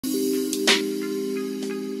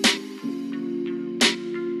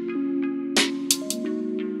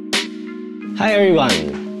Hi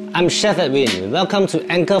everyone, I'm Chef Edwin. Welcome to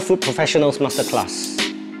Anchor Food Professionals Masterclass.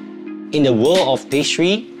 In the world of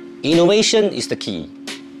pastry, innovation is the key.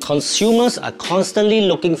 Consumers are constantly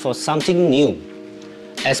looking for something new.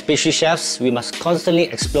 As pastry chefs, we must constantly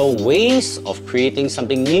explore ways of creating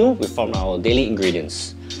something new from our daily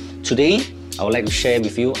ingredients. Today, I would like to share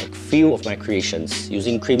with you a few of my creations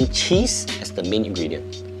using cream cheese as the main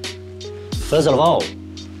ingredient. First of all,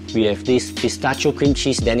 we have this pistachio cream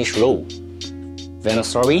cheese Danish roll.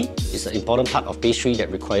 Vanosori is an important part of pastry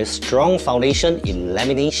that requires strong foundation in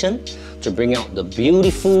lamination to bring out the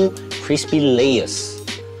beautiful, crispy layers.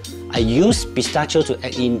 I use pistachio to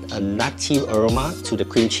add in a nutty aroma to the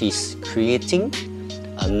cream cheese, creating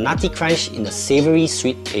a nutty crunch in a savory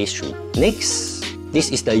sweet pastry. Next,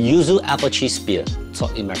 this is the yuzu apple cheese spear,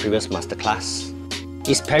 taught in my previous masterclass.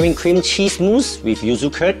 It's pairing cream cheese mousse with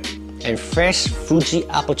yuzu curd and fresh Fuji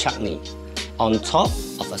apple chutney on top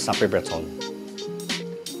of a Sapé Breton.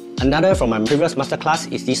 Another from my previous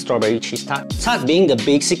masterclass is this strawberry cheese tart. Tart being the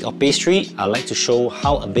basic of pastry, I like to show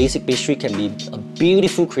how a basic pastry can be a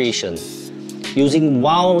beautiful creation. Using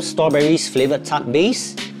wild strawberries flavoured tart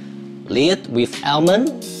base, layered with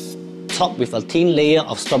almond, topped with a thin layer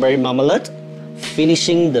of strawberry marmalade,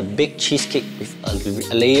 finishing the baked cheesecake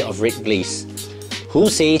with a layer of red glaze. Who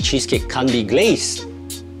say cheesecake can't be glazed?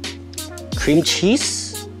 Cream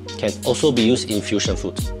cheese can also be used in fusion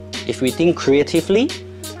food. If we think creatively,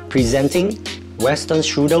 presenting Western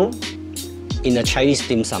strudel in a Chinese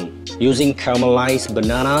dim sum, using caramelized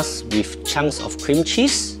bananas with chunks of cream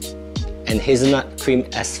cheese and hazelnut cream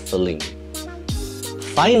as filling.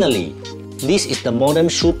 Finally, this is the modern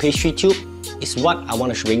choux pastry tube. Is what I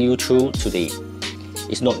want to bring you through today.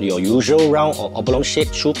 It's not your usual round or oblong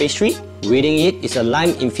shaped choux pastry. Reading it is a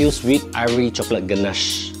lime-infused sweet ivory chocolate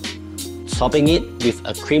ganache. Topping it with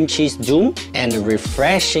a cream cheese doom and a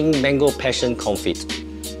refreshing mango passion confit.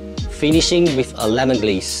 Finishing with a lemon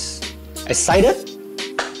glaze. Excited?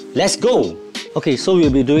 Let's go! Okay, so we'll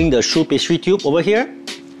be doing the choux pastry tube over here.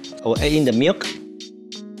 I will add in the milk,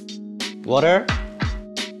 water,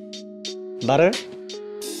 butter,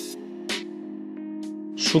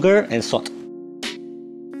 sugar and salt.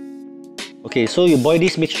 Okay, so you boil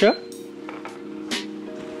this mixture.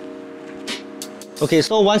 Okay,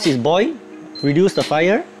 so once it's boiled, reduce the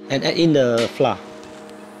fire and add in the flour.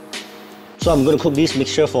 So I'm going to cook this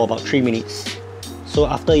mixture for about 3 minutes. So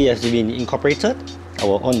after it has been incorporated, I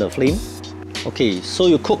will on the flame. Okay, so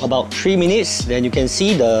you cook about 3 minutes, then you can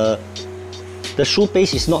see the choux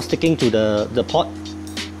paste is not sticking to the pot.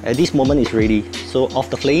 At this moment it's ready. So off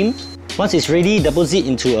the flame. Once it's ready, deposit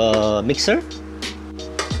into a mixer.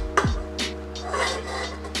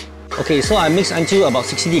 Okay, so I mix until about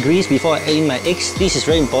 60 degrees before I add in my eggs. This is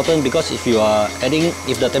very important because if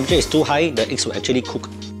the temperature is too high, the eggs will actually cook.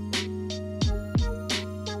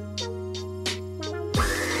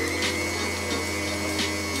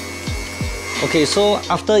 Okay, so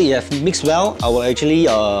after you have mixed well, I will actually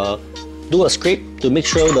do a scrape to make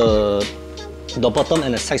sure the bottom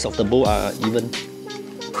and the sides of the bowl are even.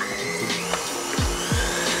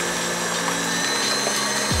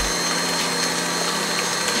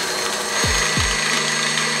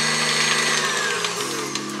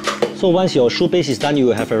 So once your choux paste is done, you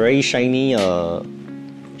will have a very shiny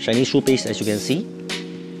choux paste, as you can see.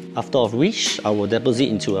 After of which, I will deposit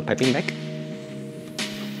into a piping bag.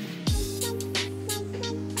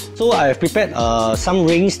 So I have prepared some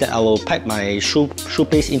rings that I will pipe my choux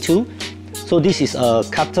paste into. So this is a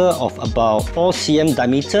cutter of about 4 cm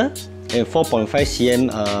diameter and 4.5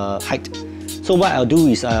 cm height. So what I'll do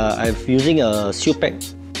is I'm using a seal pack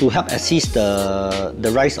to help assist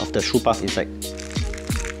the rise of the choux puff inside.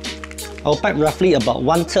 I'll pipe roughly about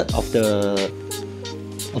 1/3 of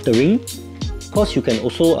the ring. Of course, you can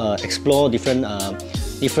also explore different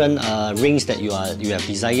rings that you have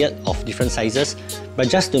desired of different sizes. But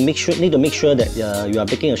just to make sure that you are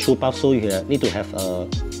baking a choux puff, so you need to have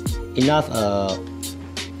enough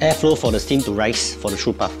airflow for the steam to rise for the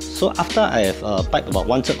choux puff. So after I have piped about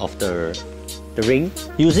 1/3 of the ring,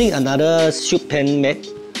 using another soup pan mat,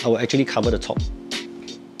 I will actually cover the top,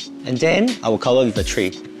 and then I will cover with a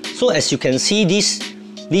tray. So as you can see,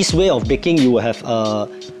 this way of baking, you will have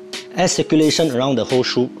air circulation around the whole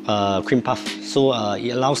choux cream puff, so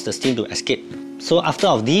it allows the steam to escape. So after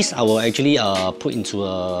of this, I will actually put into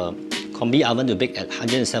a combi oven to bake at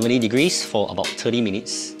 170 degrees for about 30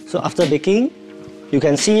 minutes. So after baking, you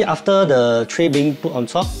can see after the tray being put on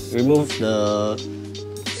top, remove the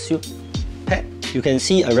soup pad, you can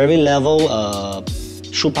see a very level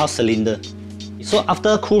choux puff cylinder. So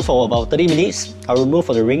after cool for about 30 minutes, I'll remove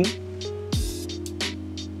the ring.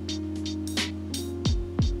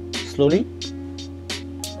 Slowly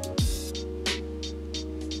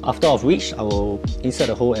After of which, I will insert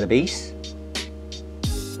a hole at the base.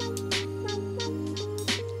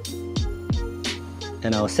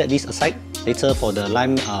 And I'll set this aside later for the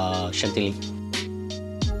lime chantilly.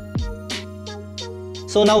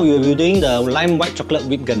 So now we will be doing the lime white chocolate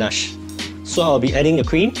whipped ganache. So I'll be adding the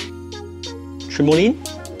cream, trimoline,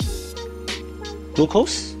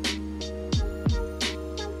 glucose,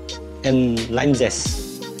 and lime zest.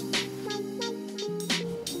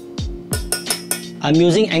 I'm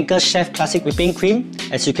using Anchor Chef Classic Whipping Cream.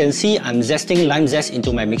 As you can see, I'm zesting lime zest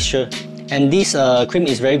into my mixture. And this cream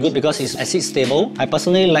is very good because it's acid stable. I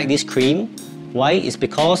personally like this cream. Why? It's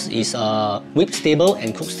because it's whip stable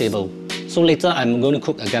and cook stable. So later I'm going to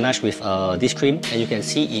cook a ganache with this cream, and you can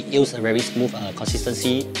see it yields a very smooth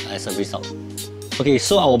consistency as a result. Okay,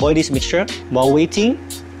 so I will boil this mixture. While waiting,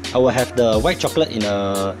 I will have the white chocolate in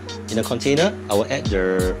a container. I will add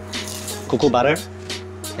the cocoa butter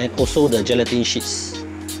and also the gelatin sheets.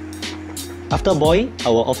 After boil, I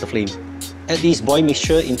will off the flame. Add this boiled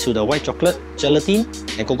mixture into the white chocolate, gelatin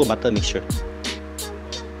and cocoa butter mixture.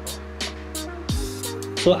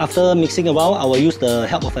 So after mixing a while, I will use the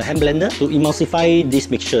help of a hand blender to emulsify this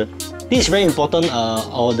mixture. This is very important,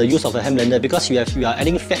 or the use of a hand blender, because you are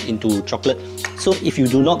adding fat into chocolate. So if you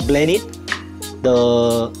do not blend it,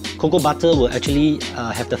 the cocoa butter will actually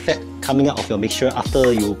have the fat coming out of your mixture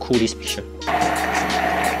after you cool this mixture.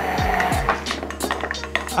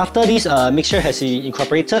 After this mixture has been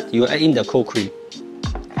incorporated, you add in the cold cream.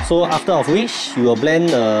 So after of which, you will blend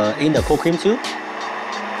in the cold cream too.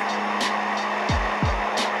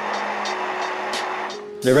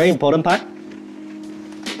 The very important part,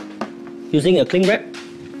 using a cling wrap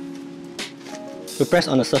to press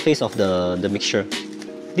on the surface of the mixture.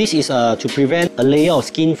 This is to prevent a layer of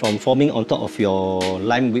skin from forming on top of your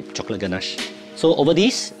lime whipped chocolate ganache. So over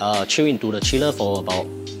this, chill into the chiller for about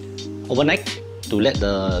overnight to let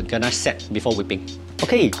the ganache set before whipping.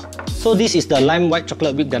 Okay, so this is the lime white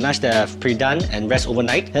chocolate whipped ganache that I've pre-done and rest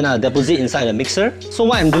overnight. Then I'll deposit inside the mixer. So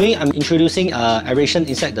what I'm doing, I'm introducing aeration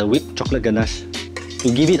inside the whipped chocolate ganache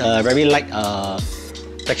to give it a very light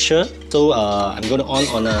texture. So I'm going to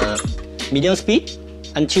on a medium speed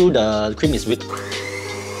until the cream is whipped.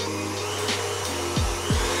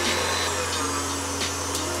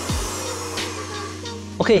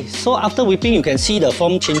 Okay, so after whipping, you can see the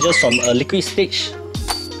foam changes from a liquid stage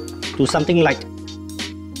to something light.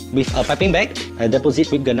 With a piping bag, I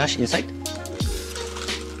deposit whipped ganache inside.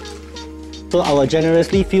 So I will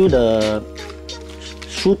generously fill the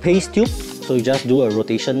choux paste tube. So you just do a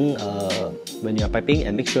rotation when you are piping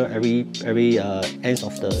and make sure every ends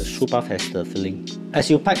of the choux puff has the filling.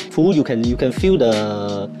 As you pipe full, you can feel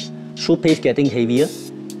the choux paste getting heavier.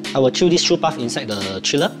 I will chill this choux puff inside the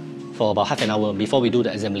chiller for about half an hour before we do the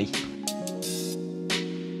assembly.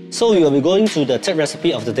 So we will be going to the third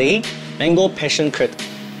recipe of the day, mango passion curd.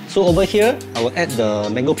 So over here, I will add the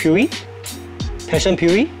mango puree, passion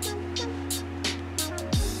puree,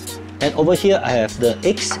 and over here I have the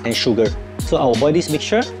eggs and sugar. So I will boil this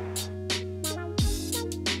mixture.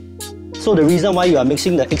 So the reason why you are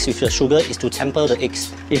mixing the eggs with the sugar is to temper the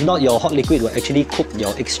eggs. If not, your hot liquid will actually cook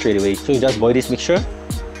your eggs straight away. So you just boil this mixture.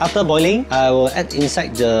 After boiling, I will add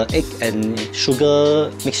inside the egg and sugar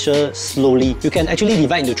mixture slowly. You can actually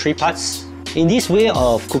divide into 3 parts. In this way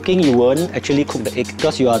of cooking, you won't actually cook the egg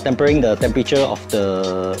because you are tempering the temperature of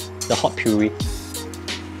the hot puree.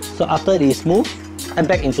 So after it is smooth, add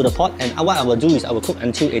back into the pot, and what I will do is I will cook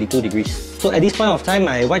until 82 degrees. So at this point of time,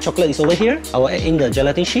 my white chocolate is over here. I will add in the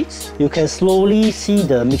gelatin sheets. You can slowly see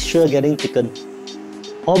the mixture getting thickened.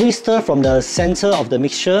 Always stir from the center of the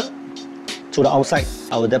mixture to the outside.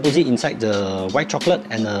 I will deposit inside the white chocolate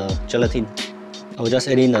and the gelatin. I will just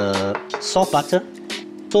add in the soft butter.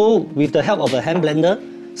 So with the help of a hand blender,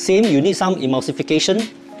 same, you need some emulsification.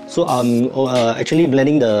 So I'm actually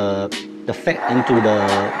blending the fat into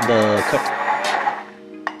the curd.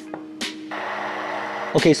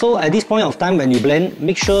 Okay, so at this point of time when you blend,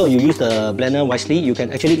 make sure you use the blender wisely. You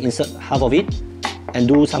can actually insert half of it and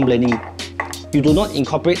do some blending. You do not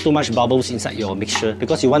incorporate too much bubbles inside your mixture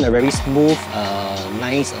because you want a very smooth,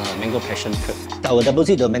 nice mango passion curd. I will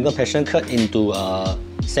deposit the mango passion curd into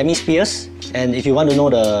semi-spheres, and if you want to know,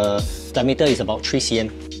 the diameter is about 3 cm.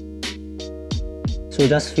 So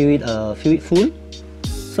just fill it full.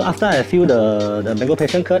 So after I fill the mango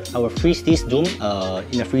passion curd, I will freeze this dough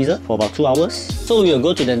in the freezer for about 2 hours. So we will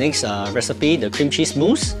go to the next recipe, the cream cheese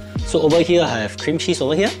mousse. So over here I have cream cheese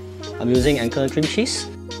over here. I'm using Anchor cream cheese.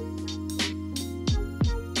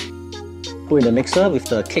 Put in the mixer with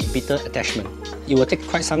the cake beater attachment. It will take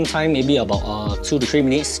quite some time, maybe about 2 to 3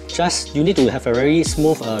 minutes. Just you need to have a very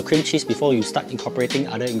smooth cream cheese before you start incorporating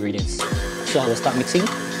other ingredients. So I will start mixing.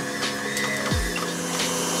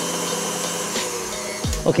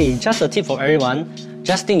 Okay, just a tip for everyone.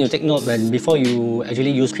 Just think to take note when before you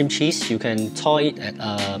actually use cream cheese, you can thaw it at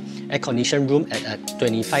air-conditioned room at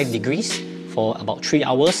 25 degrees for about 3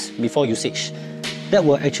 hours before usage. That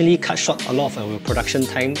will actually cut short a lot of our production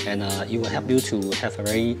time, and it will help you to have a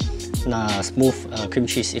very smooth cream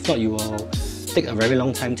cheese. If not, you will take a very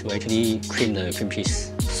long time to actually cream the cream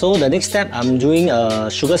cheese. So the next step, I'm doing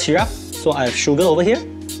sugar syrup. So I have sugar over here,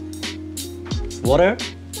 water,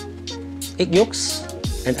 egg yolks,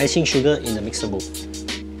 and icing sugar in the mixer bowl.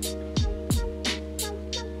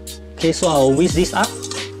 Okay, so I'll whisk this up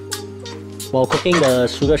while cooking the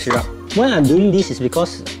sugar syrup. Why I'm doing this is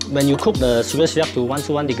because when you cook the sugar syrup to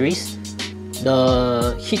 121 degrees,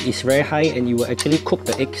 the heat is very high and you will actually cook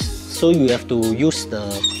the eggs. So you have to use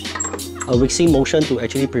a whisking motion to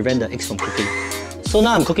actually prevent the eggs from cooking. So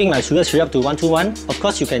now I'm cooking my sugar syrup to 121. Of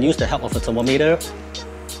course, you can use the help of a thermometer.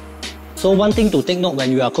 So one thing to take note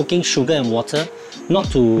when you are cooking sugar and water, not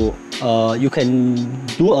to you can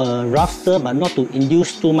do a rough stir, but not to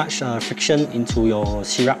induce too much friction into your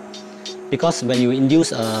syrup, because when you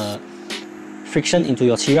induce friction into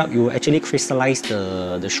your syrup, you will actually crystallize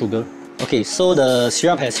the sugar. Okay, so the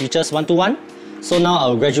syrup has reached 1:1. So now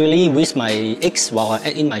I'll gradually whisk my eggs while I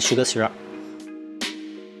add in my sugar syrup.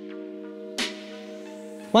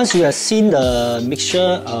 Once you have seen the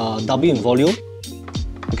mixture double in volume,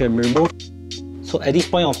 you can remove. So at this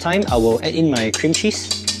point of time, I will add in my cream cheese.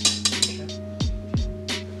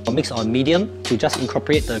 I'll mix on medium to just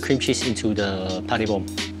incorporate the cream cheese into the pate bomb.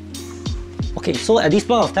 Okay, so at this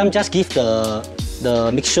point of time, just give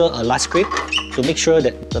the mixture a last scrape to make sure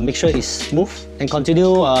that the mixture is smooth, and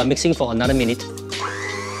continue mixing for another minute.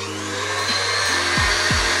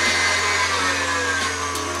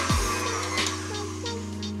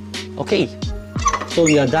 Okay, so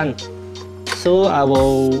we are done. So I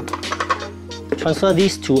will transfer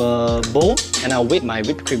this to a bowl and I'll whip my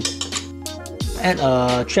whipped cream. Add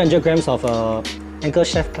 300 grams of Anchor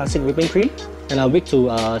Chef Classic whipping cream, and I'll whip to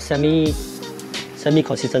semi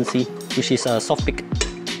consistency, which is a soft peak.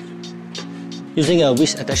 Using a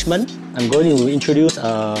whisk attachment, I'm going to introduce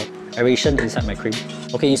aeration inside my cream.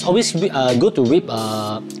 Okay, it's always good to whip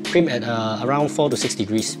cream at around 4 to 6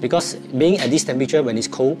 degrees, because being at this temperature when it's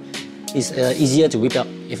cold, it's easier to whip up.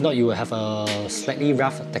 If not, you will have a slightly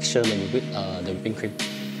rough texture when you whip the whipping cream.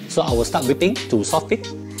 So I will start whipping to soft peak.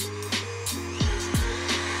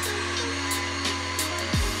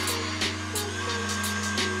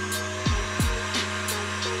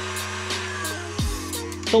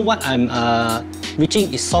 So what I'm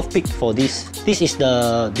reaching is soft peak for this. This is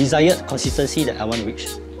the desired consistency that I want to reach.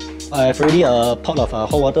 I have already a pot of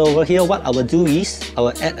hot water over here. What I will do is, I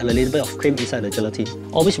will add a little bit of cream inside the gelatin.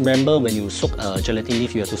 Always remember when you soak a gelatin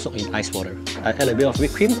leaf, you have to soak in ice water. I add a bit of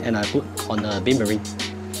whipped cream and I put on the bain-marie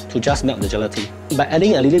to just melt the gelatin. By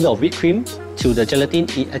adding a little bit of whipped cream to the gelatin,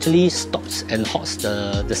 it actually stops and halts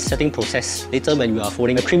the setting process later when you are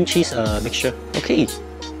folding the cream cheese mixture. Okay.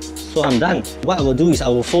 So I'm done. What I will do is I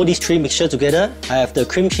will fold these three mixtures together. I have the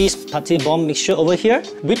cream cheese pate bomb mixture over here,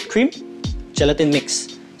 whipped cream, gelatin mix.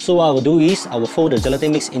 So what I will do is I will fold the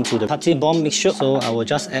gelatin mix into the pate bomb mixture. So I will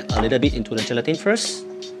just add a little bit into the gelatin first.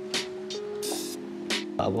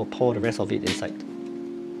 I will pour the rest of it inside.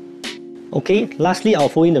 Okay, lastly I'll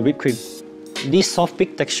fold in the whipped cream. This soft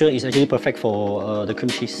peak texture is actually perfect for the cream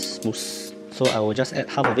cheese mousse. So I will just add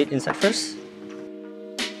half of it inside first.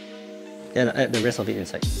 Then I'll add the rest of it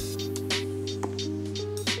inside.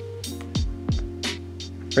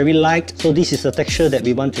 Very light, so this is the texture that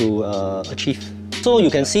we want to achieve. So you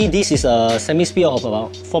can see this is a semi-spear of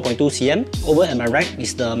about 4.2 cm. Over at my right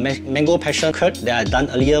is the mango passion curd that I done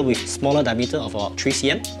earlier with smaller diameter of about 3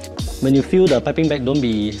 cm. When you fill the piping bag, don't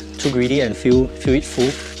be too greedy and fill it full.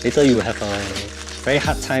 Later you will have a very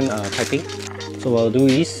hard time piping. So what I'll do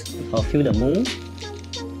is, I'll fill the mold,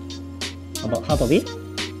 about half of it.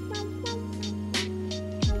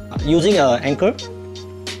 Using an anchor,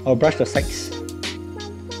 I'll brush the sides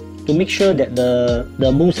to make sure that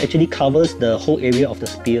the mousse actually covers the whole area of the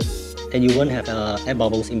spear and you won't have air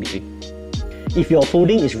bubbles in between. If your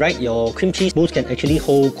folding is right, your cream cheese mousse can actually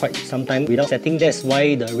hold quite some time without setting. That's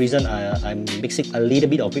why the reason I'm mixing a little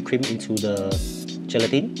bit of whipped cream into the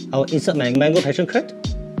gelatin. I'll insert my mango passion curd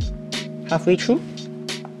halfway through.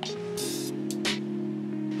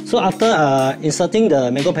 So after inserting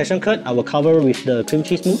the mango passion curd, I will cover with the cream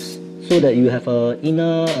cheese mousse so that you have an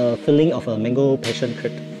inner filling of a mango passion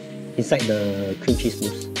curd inside the cream cheese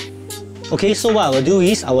mousse. Okay, so what I will do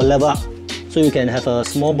is I will level up so you can have a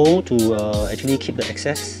small bowl to actually keep the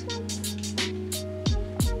excess.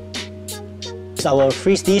 So I will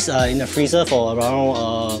freeze this in the freezer for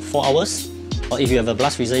around 4 hours. Or if you have a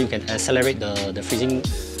blast freezer, you can accelerate the freezing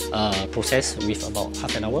process with about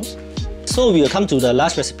half an hour. So we will come to the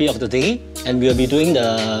last recipe of the day, and we will be doing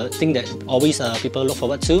the thing that always people look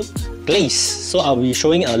forward to, glaze. So I'll be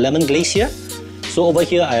showing a lemon glaze here. So over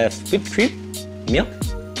here I have whipped cream, milk,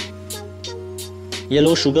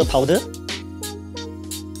 yellow sugar powder,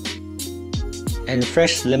 and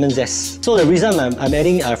fresh lemon zest. So the reason I'm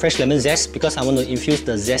adding fresh lemon zest because I want to infuse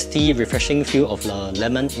the zesty, refreshing feel of the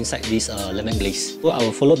lemon inside this lemon glaze. So I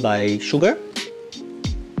will follow by sugar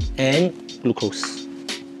and glucose.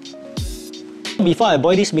 Before I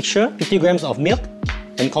boil this mixture, 50 grams of milk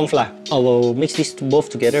and corn flour. I will mix these both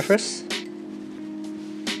together first.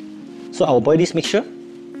 So I will boil this mixture.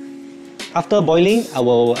 After boiling, I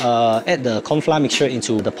will add the corn flour mixture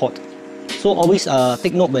into the pot. So always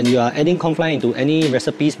take note when you are adding corn flour into any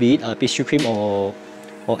recipes, be it pastry cream or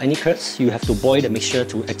any curds, you have to boil the mixture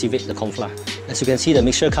to activate the corn flour. As you can see, the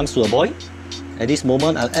mixture comes to a boil. At this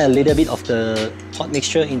moment, I'll add a little bit of the hot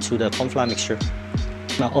mixture into the corn flour mixture.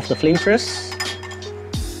 Now off the flame first.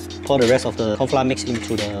 Pour the rest of the corn flour mix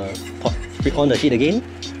into the pot. Bring on the heat again.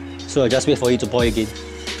 So I'll just wait for it to boil again.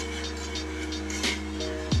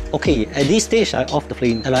 Okay, at this stage, I off the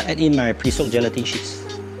flame and I add in my pre-soaked gelatin sheets.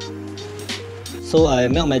 So I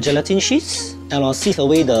melt my gelatin sheets and I'll sieve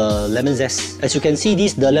away the lemon zest. As you can see,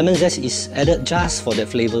 the lemon zest is added just for that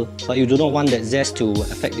flavor, but you do not want that zest to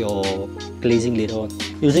affect your glazing later on.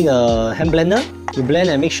 Using a hand blender, you blend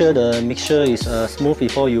and make sure the mixture is smooth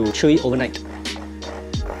before you chill it overnight.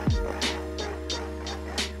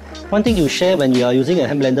 One thing to share when you are using a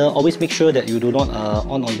hand blender, always make sure that you do not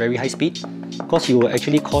on very high speed, because you will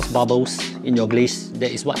actually cause bubbles in your glaze.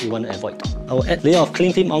 That is what you want to avoid. I will add a layer of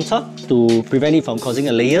cling film on top to prevent it from causing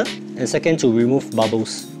a layer, and second, to remove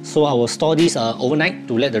bubbles. So I will store this overnight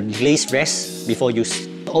to let the glaze rest before use.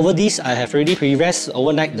 Over this, I have already pre-rest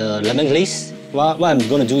overnight the lemon glaze. What I'm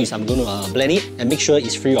going to do is I'm going to blend it and make sure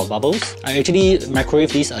it's free of bubbles. I actually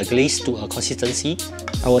microwave this glaze to a consistency.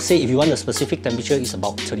 I would say if you want a specific temperature, it's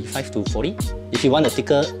about 35 to 40. If you want a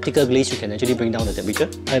thicker glaze, you can actually bring down the temperature.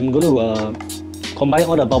 I'm going to combine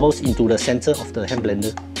all the bubbles into the center of the hand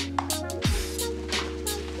blender.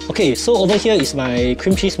 Okay, so over here is my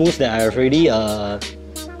cream cheese mousse that I have already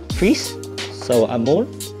freeze. So I mold.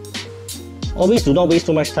 Always do not waste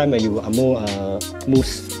too much time when you mold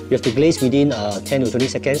mousse. You have to glaze within 10 to 20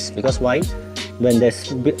 seconds, because why? When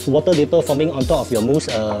there's water vapor forming on top of your mousse,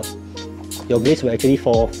 your glaze will actually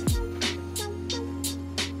fall off.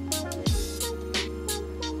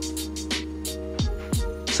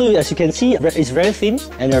 So as you can see, it's very thin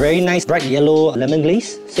and a very nice bright yellow lemon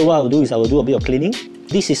glaze. So what I will do is I will do a bit of cleaning.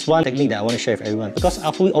 This is one technique that I want to share with everyone, because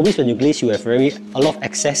always when you glaze, you have a lot of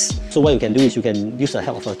excess. So what you can do is you can use the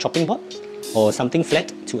help of a chopping board or something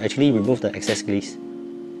flat to actually remove the excess glaze.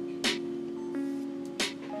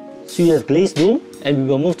 So you have glaze bloom, and we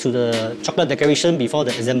will move to the chocolate decoration before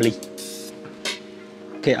the assembly.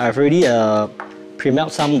 Okay, I've already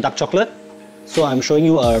pre-melt some dark chocolate. So I'm showing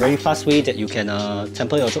you a very fast way that you can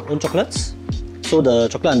temper your own chocolates. So the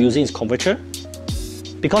chocolate I'm using is Converger.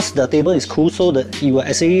 Because the table is cool, so that it will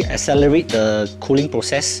actually accelerate the cooling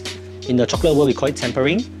process. In the chocolate world, we call it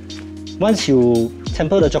tempering. Once you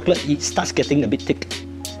temper the chocolate, it starts getting a bit thick.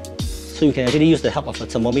 So you can actually use the help of a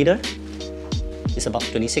thermometer. It's about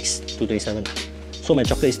 26 to 27. So my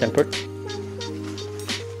chocolate is tempered.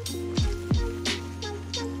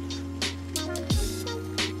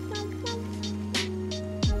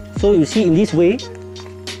 So you see, in this way,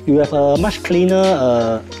 you have a much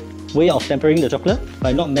cleaner way of tempering the chocolate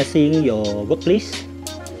by not messing your workplace.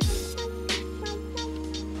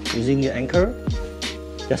 Using your anchor,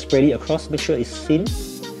 just spread it across, make sure it's thin,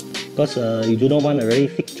 because you do not want a very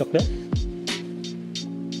thick chocolate.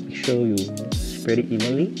 Make sure you spread it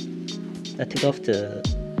evenly. I take off the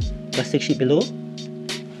plastic sheet below.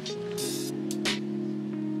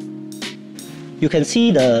 You can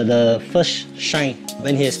see the first shine.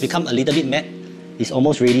 When it has become a little bit matte, it's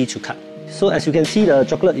almost ready to cut. So as you can see, the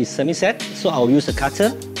chocolate is semi-set, so I'll use a cutter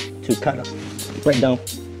to cut right down.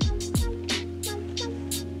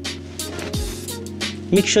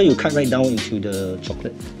 Make sure you cut right down into the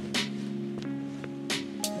chocolate.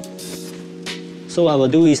 So what I will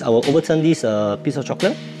do is I will overturn this piece of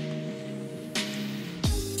chocolate.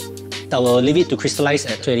 I will leave it to crystallize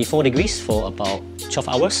at 24 degrees for about 12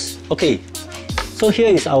 hours. Okay, so here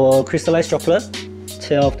is our crystallized chocolate.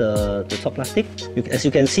 Tear off the top plastic. As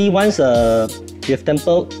you can see, once you have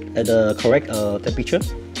tempered at the correct temperature,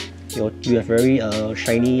 you have very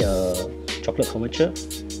shiny chocolate Converger.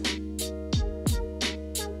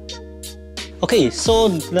 Okay, so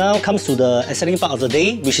now comes to the exciting part of the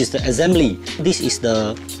day, which is the assembly. This is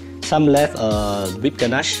the some left whipped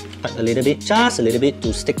ganache, but a little bit, just a little bit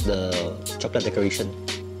to stick the chocolate decoration.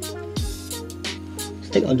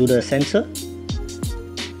 Stick onto the center.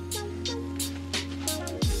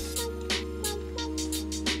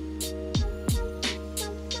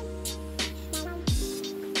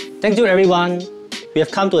 Thank you everyone. We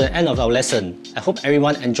have come to the end of our lesson. I hope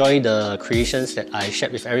everyone enjoyed the creations that I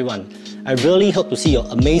shared with everyone. I really hope to see your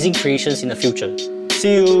amazing creations in the future.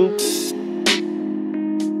 See you!